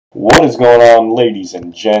What is going on, ladies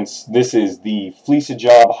and gents? This is the Fleeca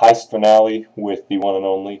Job Heist finale with the one and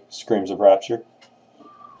only Screams of Rapture.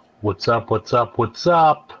 What's up, what's up, what's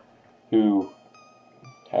up? Who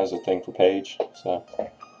has a thing for Paige, so...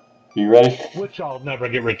 You ready? Which I'll never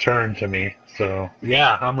get returned to me, so...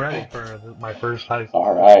 Yeah, I'm ready for my first heist.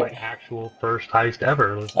 Alright. My actual first heist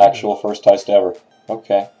ever. Actual first heist ever.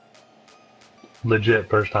 Okay. Legit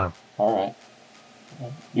first time. Alright.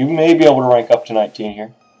 You may be able to rank up to 19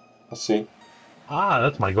 here. Let's see. Ah,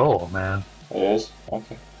 that's my goal, man. It is?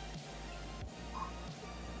 Okay.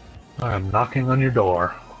 I'm knocking on your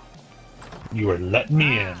door. You are letting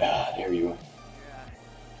me in. Ah, there you are.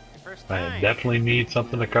 I definitely need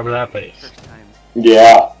something to cover that face.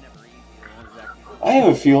 Yeah. I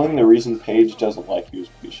have a feeling the reason Paige doesn't like you is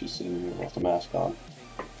because she's seen you with the mask on.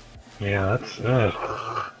 Yeah, that's...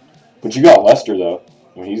 But you got Lester, though.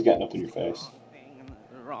 I mean, he's getting up in your face.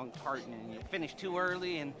 Wrong part and you finish too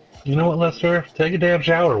early and you know what, Lester? Take a damn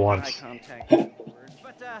shower once. but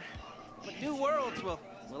new worlds will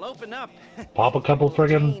open up. Pop a couple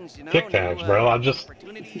friggin' Tic Tacs, bro. I'm just...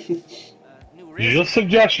 Just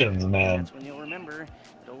suggestions, man. That's when you'll remember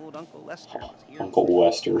that old Uncle Lester was here. Uncle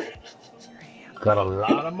Wester. Got a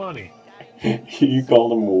lot of money. You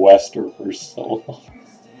called him Wester for so long.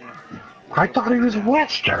 I thought he was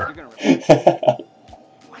Wester.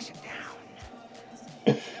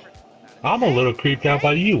 I'm a little creeped out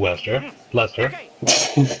by you, Lester.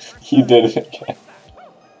 You did it again.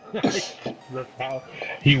 That's how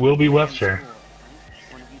he will be Wester.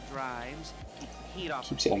 One of you drives, keeps the heat off.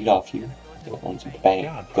 Keeps the heat off you. It owns the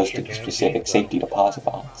bank. Goes to the specific safety deposit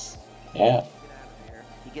box. Yeah.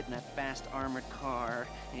 You get in that fast armored car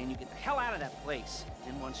and you get the hell out of that place.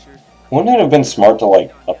 And once you're... Wouldn't it have been smart to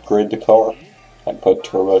like upgrade the car? Like put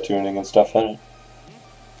turbo tuning and stuff in it?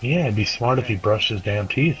 Yeah, it'd be smart if he brushed his damn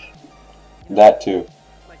teeth. That too.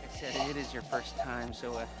 Like I said, it is your first time,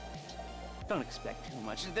 so don't expect too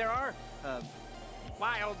much. There are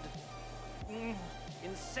wild,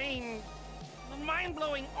 insane,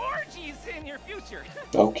 mind-blowing orgies in your future.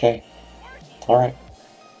 Okay. Alright.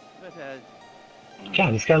 But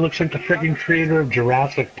God, this guy looks like the freaking creator of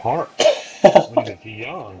Jurassic Park. When he's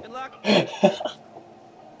young. Good luck.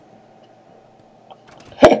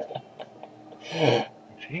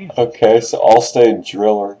 Okay, so I'll stay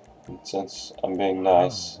driller since I'm being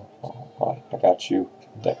nice. Oh, I got you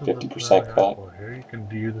that 50% cut. Here you can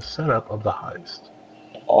view the setup of the heist.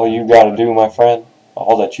 All you gotta do, my friend,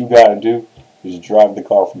 all that you gotta do is drive the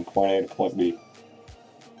car from point A to point B.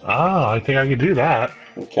 Ah, I think I can do that.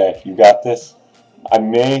 Okay, you got this? I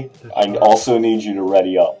also need you to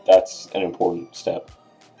ready up. That's an important step.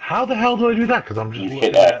 How the hell do I do that? Because I'm just looking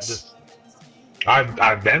hit at X. This.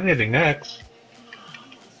 I've been hitting X.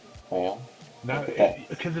 Well,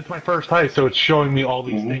 because it's my first heist, so it's showing me all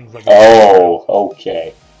these things. Like oh,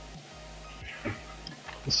 okay.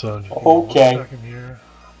 So just okay. 1 second here.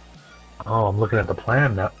 Oh, I'm looking at the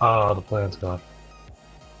plan now. Oh, the plan's gone.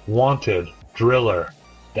 Wanted driller,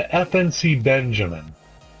 the FNC Benjamin.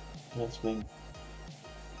 That's me.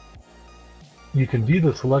 You can view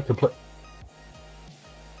the selected play.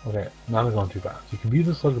 Okay, now they're going too fast. You can view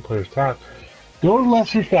the selected player's task. Go to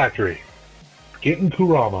Lester's factory. Get in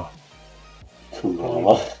Kurama.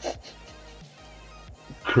 Kuruma.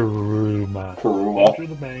 Enter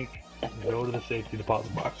the bank. Go to the safety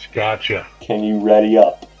deposit box. Gotcha. Can you ready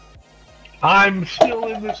up? I'm still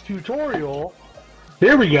in this tutorial.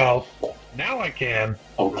 Here we go. Now I can.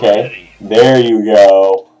 Okay. Ready. There you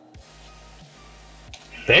go.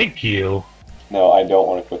 Thank you. No, I don't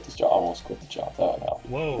want to quit this job. I almost quit the job. Oh, no.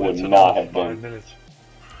 Whoa, would that's not have 5 been. minutes.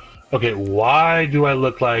 Okay, why do I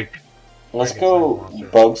look like... Let's go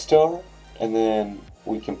Bug Star, and then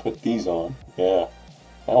we can put these on. Yeah.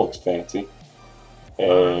 That looks fancy.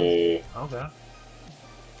 Hey. Okay.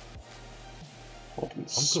 Looking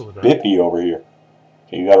cool with that. spiffy over here.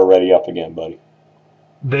 Okay, you gotta ready up again, buddy.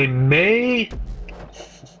 They may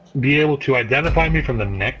be able to identify me from the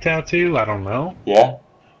neck tattoo. I don't know. Yeah?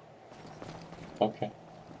 Okay.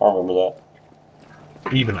 I remember that.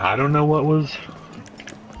 Even I don't know what was...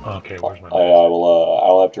 Okay, where's my...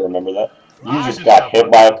 I'll have to remember that. You just got hit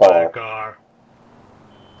by a car.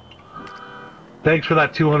 Thanks for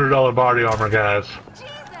that $200 body armor, guys.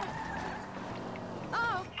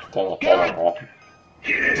 Don't let that ever happen.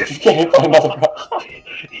 Did you get hit by another car?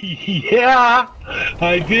 Yeah,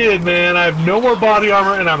 I did, man. I have no more body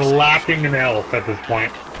armor, and I'm lacking in health at this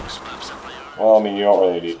point. Well, I mean, you don't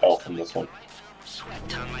really need health in this one.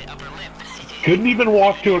 Couldn't even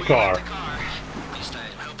walk to a car.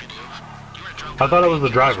 I thought I was the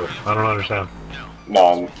driver. I don't understand.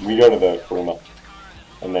 No, we go to the Kuruma.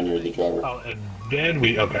 And then you're the driver. Oh, and then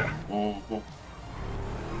we... Okay. Mm-hmm.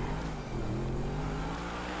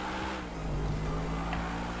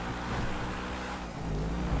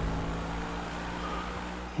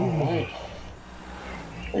 Alright.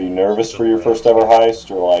 Are you nervous for your first ever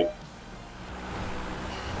heist, or like...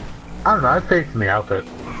 I don't know, I have faith in the outfit.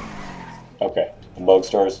 Okay. The Bug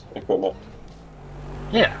Stars equipment?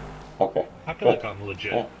 Yeah. Okay. I feel like I'm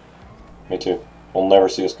legit. Yeah. Me too. We'll never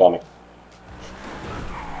see us coming.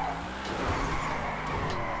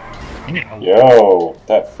 Yo,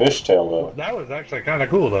 that fishtail though. That was actually kind of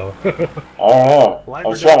cool though. I don't know. Life I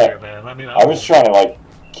was or death trying here, to. man. I mean, I was trying to like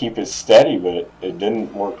keep it steady, but it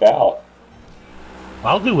didn't work out.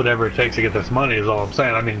 I'll do whatever it takes to get this money. Is all I'm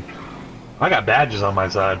saying. I mean, I got badges on my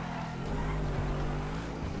side.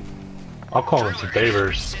 I'll call them some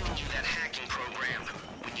favors.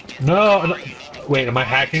 No, wait. Am I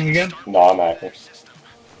hacking again? No, I'm hacking.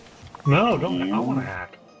 No, don't. I want to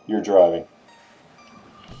hack. You're driving.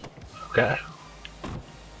 Okay.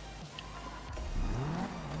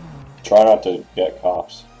 Try not to get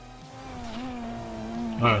cops.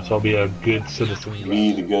 Alright, so I'll be a good citizen.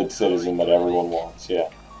 Be the good citizen that everyone wants, yeah.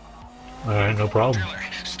 Alright, no problem.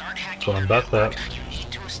 So I'm best at.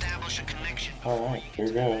 Alright,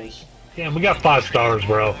 here goes. Damn, we got 5 stars,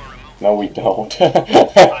 bro. No, we don't.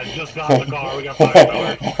 I just got in the car, we got 5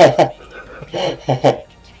 stars.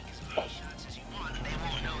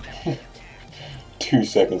 2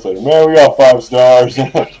 seconds later, man, we got 5 stars. 5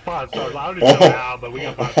 stars. I don't even know how, but we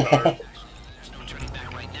got 5 stars.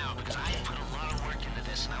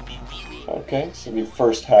 Okay, so the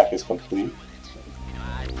first hack is complete.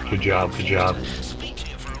 Good job, good job.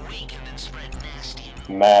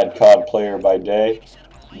 Mad COD player by day,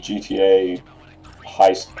 GTA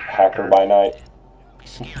heist hacker by night.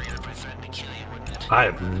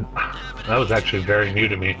 That was actually very new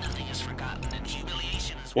to me.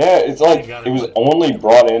 Yeah, it's like it was only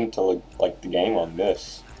brought into like the game on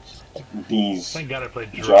this. Like, these Thank God I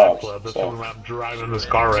played Drive jobs, Club. That's so. the only reason I'm driving this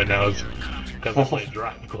car right now is because I played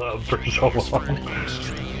Drive Club for so long.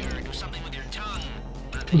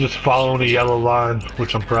 I'm just following the yellow line,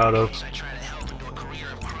 which I'm proud of.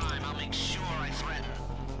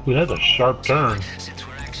 Ooh, that's a sharp turn.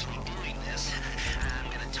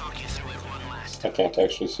 I can't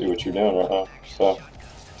actually see what you're doing right now, so.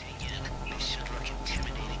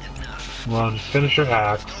 Well, just finish your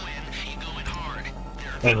hacks.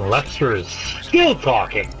 And Lester is still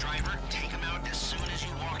talking.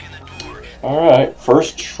 Alright,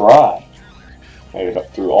 first try. Made it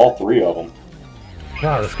up through all 3 of them.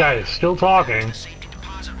 God, this guy is still talking.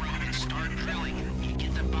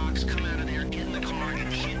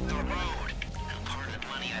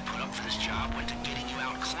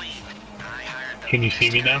 Can you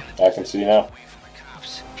see me now? I can see now.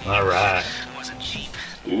 Alright.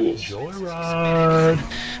 Do this. Joyride.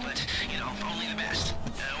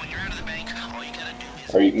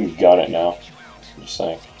 Or you can gun it now. I'm just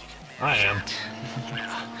saying. I am.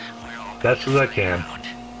 Best as I can.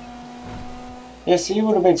 Yeah, see, it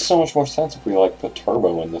would have made so much more sense if we like put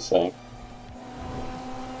turbo in this thing.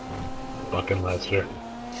 Fucking Lester.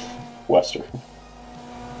 Wester.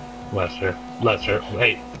 Lester. Lester.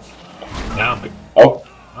 Wait. Now Oh.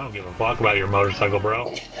 I don't give a fuck about your motorcycle,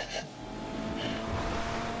 bro.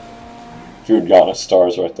 If you had gotten us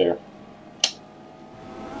stars right there.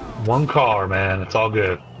 One car, man. It's all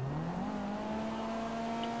good.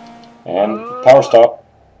 And power stop.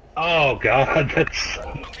 Oh, God. That's...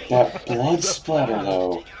 That blood splatter,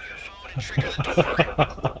 though.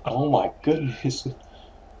 Oh, my goodness.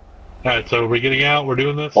 Alright, so we're getting out. We're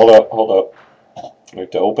doing this? Hold up, hold up. We have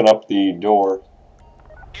to open up the door.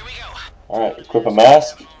 Here we go. Alright, equip a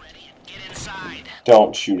mask. Get inside.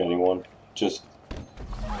 Don't shoot anyone. Just...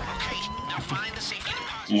 Okay, now find the safety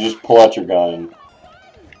deposit. You just pull out your gun.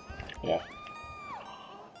 Yeah.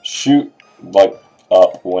 Shoot, like,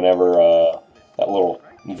 up whenever, that little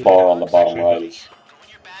bar on the bottom right is.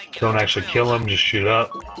 Don't actually kill him, just shoot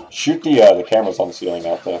up. Shoot the cameras on the ceiling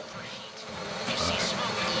out there.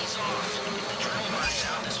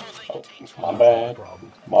 Oh, my bad.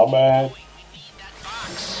 My bad.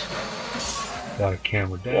 Got a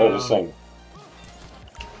camera down. Yeah, just saying.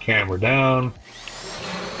 Camera down.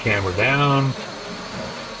 Camera down.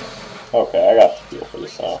 Okay, I got the feel for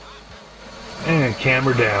this now. And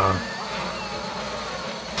camera down.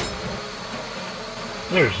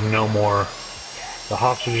 There's no more. The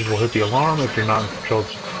hostages will hit the alarm if you're not in control.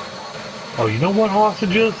 Oh, you know what,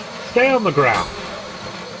 hostages? Stay on the ground.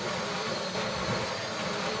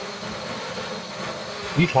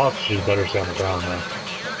 These hostages better stay on the ground, man.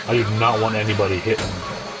 I do not want anybody hitting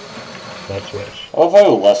that switch. I love how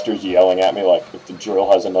Lester's yelling at me like if the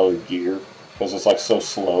drill has another gear, because it's like so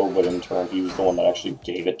slow, but in turn he was the one that actually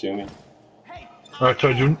gave it to me. Alright,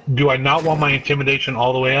 so do I not want my intimidation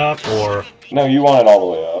all the way up, or...? No, you want it all the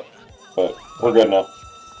way up, but we're good now.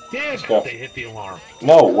 Yeah, Let's go. they hit the alarm.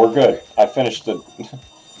 No, we're good. I finished the...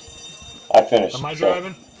 I finished. Am I so...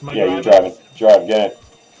 driving? Am I yeah, driving? you're driving. Drive, get in.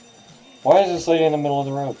 Why is this lady in the middle of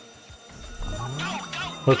the road?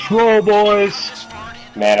 Let's roll, boys!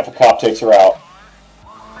 Man, if a cop takes her out...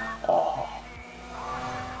 Oh.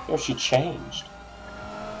 Yo, she changed.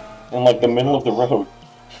 In, like, the middle of the road.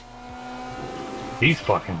 These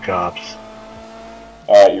fucking cops.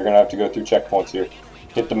 Alright, you're gonna have to go through checkpoints here.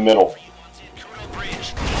 Hit the middle.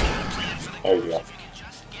 There you go.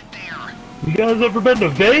 You guys ever been to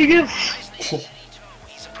Vegas?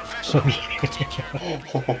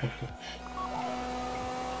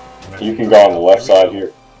 You can go on the left side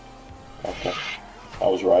here. Okay. I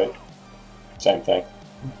was right. Same thing.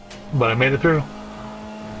 But I made it through.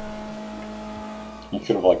 You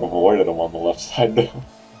could have, like, avoided them on the left side, though.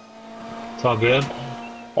 It's all good.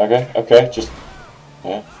 Okay, okay, just...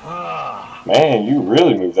 Yeah. Man, you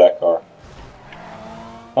really moved that car.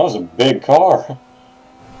 That was a big car.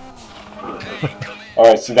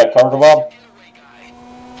 Alright, see that cargo bob?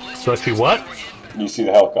 So I see what? You see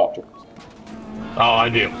the helicopter. Oh, I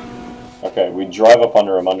do. Okay, we drive up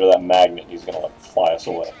under him, under that magnet. He's gonna, like, fly us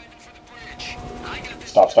away.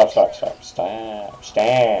 Stop, stop, stop, stop. Stop,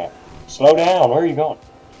 stop. Slow down, where are you going?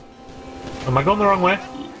 Am I going the wrong way?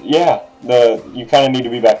 Yeah, you kind of need to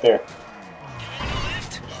be back there.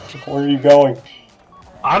 Where are you going?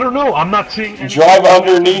 I don't know, I'm not seeing any. Drive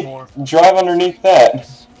underneath that.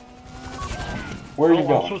 Where are you I'm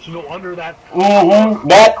going? supposed to go under that. Mm-hmm,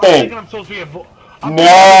 that I'm thinking thing. I'm supposed to be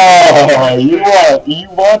No, you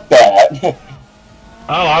want that.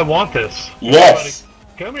 Oh, I want this. Yes.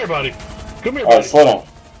 Come here, buddy. Come here, buddy. Alright, slow down.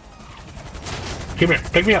 Come here,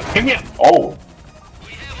 pick me up, pick me up. Oh.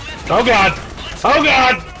 Oh god! Oh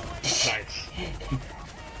god! Nice.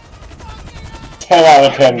 10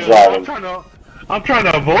 out of 10 driving. I'm trying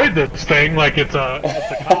to avoid this thing like it's a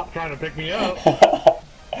cop trying to pick me up.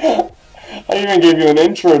 I even gave you an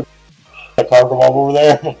intro. The cargo bob over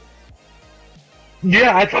there.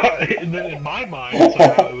 Yeah, I thought in my mind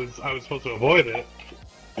somehow I was supposed to avoid it.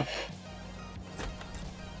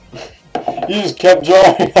 You just kept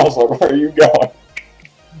driving. I was like, where are you going?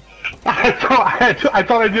 I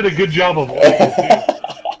thought I did a good job of avoiding it,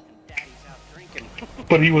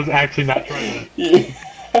 but he was actually not trying to. Yeah.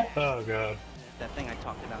 Oh god. If that thing I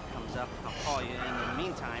talked about comes up, I'll call you. In the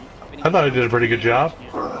meantime, I thought I did a pretty good job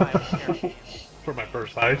for my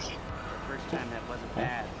first heist. First time that wasn't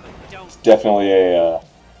bad, but don't. It's definitely a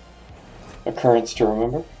occurrence to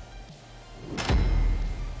remember.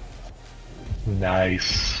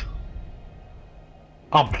 Nice.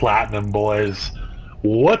 I'm platinum, boys.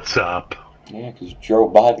 What's up? Yeah, because you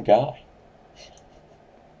drove by the guy.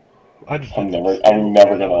 I'm never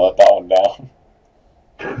gonna let that one down.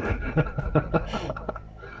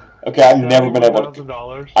 Okay, I've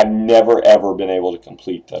never ever been able to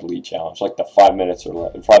complete that elite challenge, like the 5 minutes or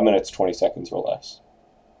less, 5 minutes 20 seconds or less.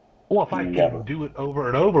 Well, if I can do it over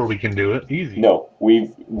and over, we can do it easy. No, we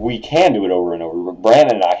can do it over and over. But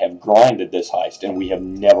Brandon and I have grinded this heist, and we have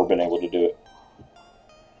never been able to do it.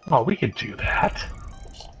 Oh, we could do that.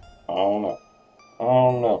 I don't know. I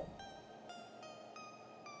don't know.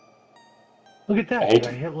 Look at that.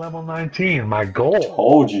 I hit level 19. My goal.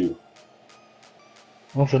 Told you.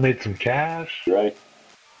 Also made some cash. You ready?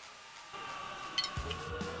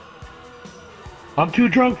 I'm too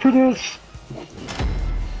drunk for this.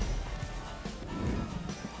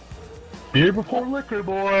 Beer before liquor,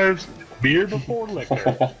 boys. Beer before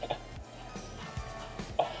liquor.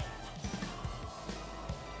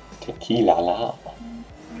 Tequila la.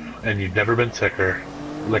 And you've never been sicker.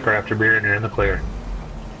 Liquor after beer and you're in the clear.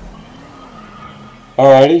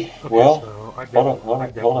 Alrighty, Okay, well, so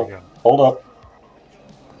hold up.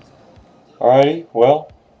 Alrighty,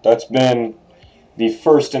 well, that's been the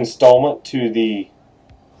first installment to the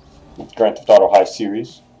Grand Theft Auto Heist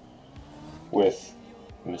series with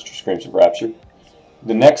Mr. Screams of Rapture.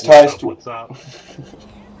 The next heist, what's up?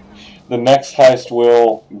 The next heist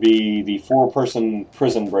will be the 4-person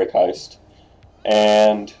prison break heist,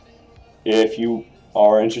 and if you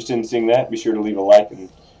are interested in seeing that, be sure to leave a like and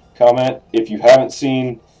comment. If you haven't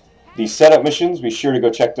seen the setup missions, be sure to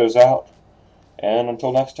go check those out. And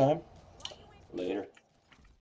until next time, later.